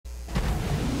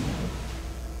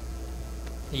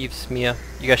Eves, Mia.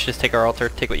 You guys should just take our altar.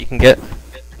 Take what you can get.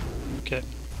 Okay.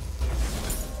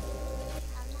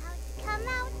 Come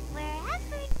out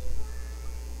wherever.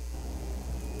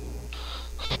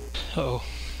 Uh-oh.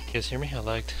 You guys hear me? I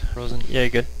lagged. Frozen. Yeah, you're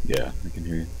good. Yeah, I can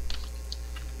hear you.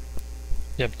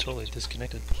 Yeah, I'm totally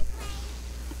disconnected.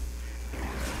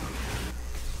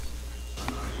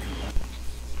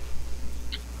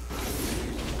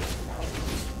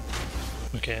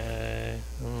 Okay.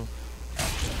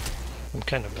 I'm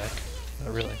kind of back.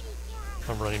 Not really.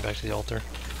 I'm running back to the altar.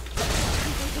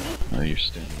 Oh, you're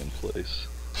standing in place.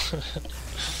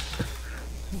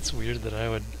 It's weird that I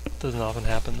would. It doesn't often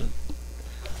happen that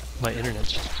my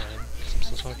internet's just fine. I'm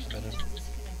still talking about it.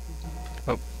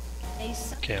 Oh.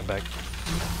 Okay, I'm back.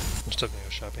 I'm still gonna go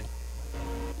shopping.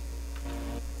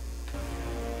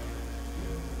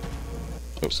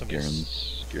 Oh,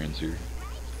 Somebody's- Garen's here.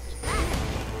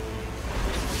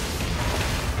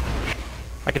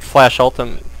 I could flash ult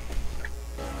him.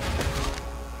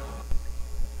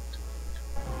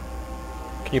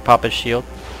 Can you pop his shield?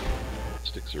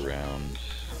 Sticks around.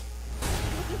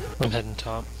 I'm heading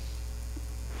top.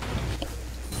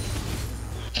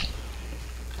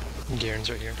 Garen's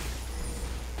right here.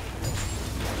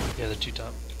 Yeah, the two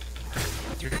top.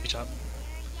 Three top.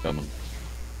 Coming.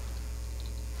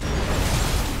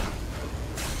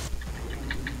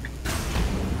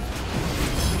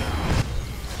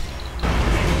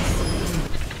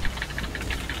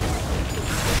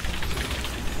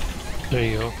 There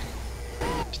you go.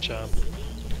 Good job.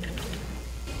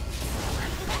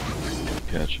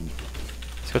 Catch him.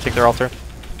 Let's go take their altar.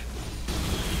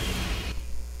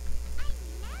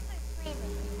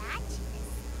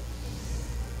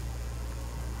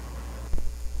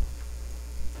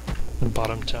 The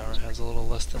bottom tower has a little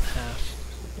less than half.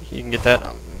 You can get that.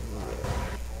 Have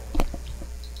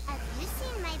you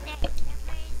seen my bed?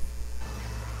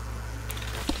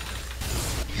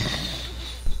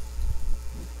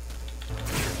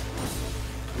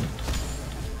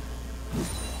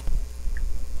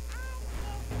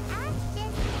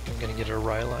 I'm gonna get a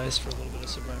Rylise for a little bit of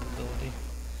survivability.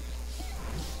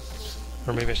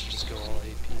 Or maybe I should just go all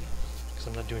AP, because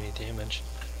I'm not doing any damage.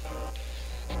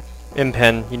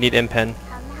 Impen. You need impen.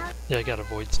 Yeah, I got a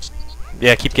Void.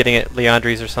 Yeah, keep getting it.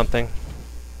 Leandri's or something.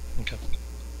 Okay.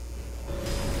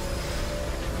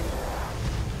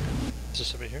 Is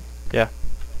this over here? Yeah.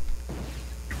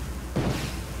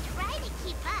 Try to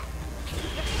keep up.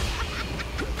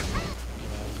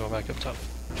 I'm going back up top.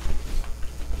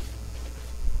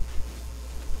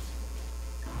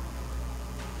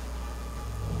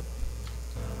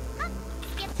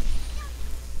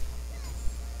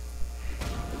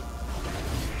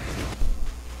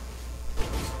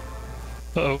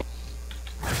 Uh-oh.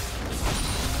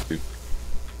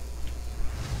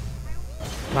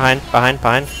 Behind.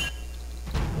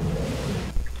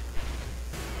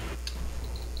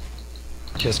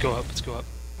 Okay, let's go up, let's go up.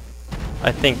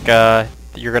 I think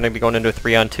you're gonna be going into a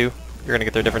 3-on-2. You're gonna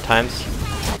get there different times.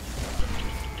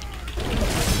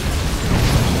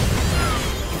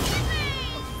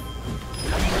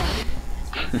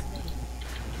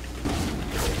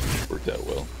 Worked out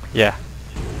well. Yeah.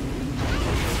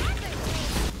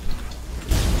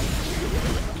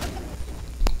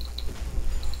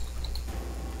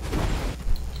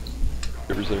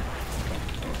 River's there.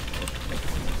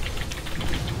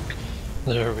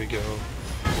 There we go.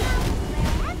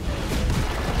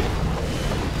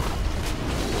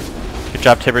 Good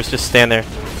job, Tibbers. Just stand there.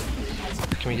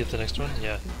 Can we get the next one?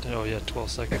 Yeah. Oh yeah,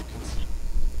 12 seconds.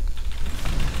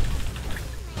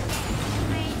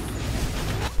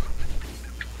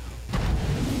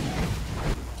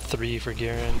 Three for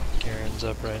Garen. Garen's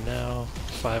up right now.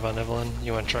 5 on Evelyn.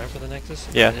 You want to try for the Nexus?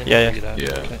 Yeah, Then yeah. get out. Yeah.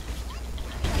 Okay.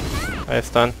 I have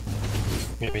stun.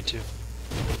 Yeah, me too.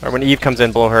 Or when Eve comes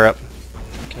in, blow her up.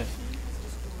 Okay.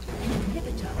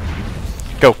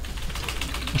 Go.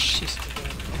 Oh, she's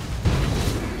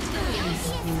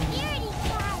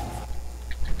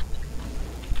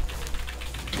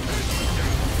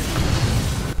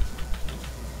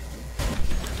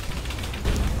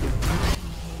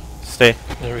Stay.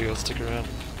 There we go, stick around.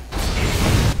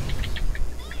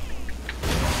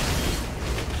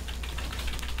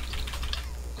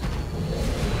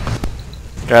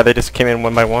 God, they just came in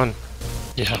one by one.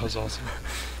 Yeah, that was awesome.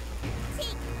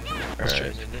 Let's try Alright.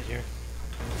 and end it here.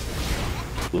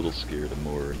 A little scared of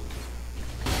more.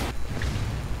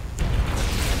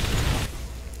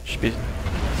 Should be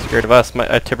scared of us. My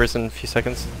Tibbers in a few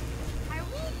seconds. Are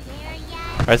we there yet?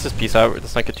 Alright, let's just peace out.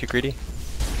 Let's not get too greedy.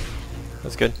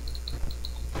 That's good.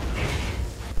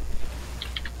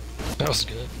 That was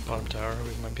good. Bottom tower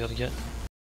we might be able to get.